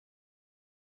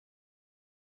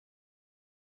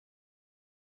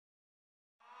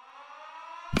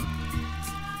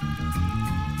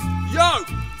go!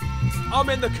 I'm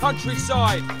in the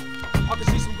countryside. I can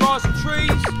see some grass and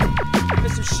trees.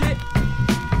 There's some shit.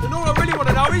 And all I really want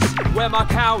to know is where my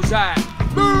cow's at.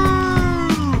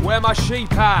 Moo! Where my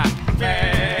sheep at.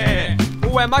 Meh.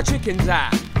 Where my chickens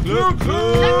at. Cluck,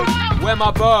 cluck. Where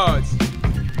my birds.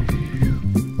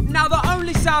 Now the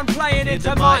only sound playing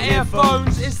into my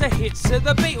earphones is the hits of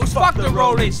the Beatles. Fuck the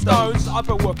Rolling Stones. I've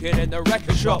been working in the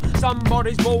record shop.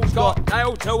 Somebody's balls got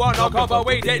nailed to a knocker, but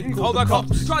we didn't call the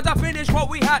cops. Tried to finish what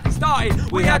we hadn't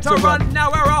started. We had to run.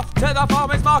 Now we're off to the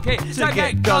farmer's market to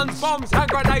get guns, bombs, hand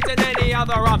grenades and any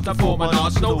other arms to form an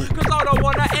arsenal. Cause I don't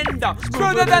want to end up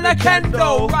smoother than a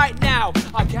Kendall. Right now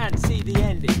I can't see the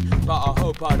ending, but I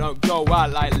hope I don't go out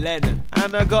like Lennon.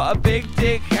 And I got a big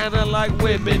dick and I like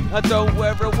women. I don't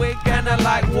wear a wig and I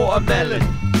like watermelon.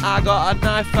 I got a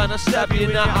knife and I stab you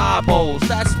in the eyeballs.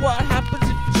 That's what happens if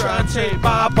you try and take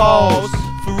my balls.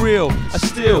 For real, I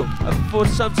steal,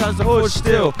 sometimes I hold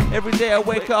still. Every day I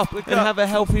wake up and have a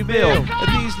healthy meal.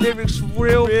 Are these lyrics for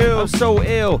real? I'm so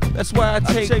ill, that's why I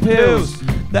take pills.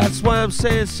 That's why I'm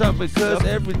saying something, cause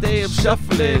every day I'm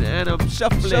shuffling and I'm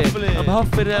shuffling. I'm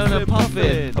huffing and I'm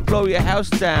puffing. I blow your house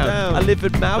down. I live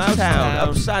in Mouse Town,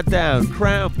 upside down.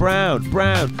 Crown, brown,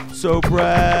 brown, so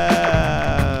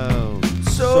brown.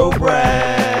 So brown.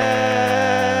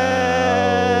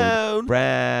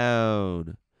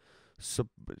 Brown. So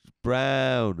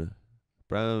brown.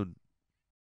 Brown.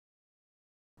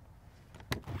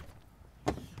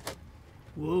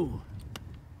 Whoa.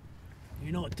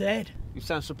 You're not dead? You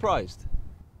sound surprised.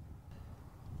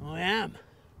 I am.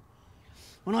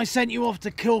 When I sent you off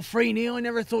to kill Freeney, I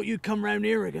never thought you'd come round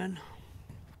here again.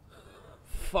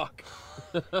 Fuck.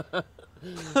 You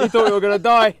thought you were gonna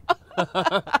die.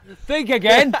 Think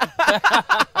again.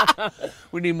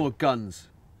 We need more guns.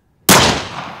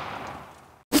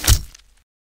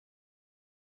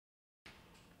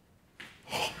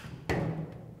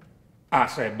 I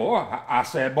say,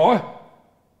 boy.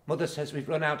 Mother says we've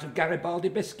run out of Garibaldi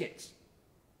biscuits.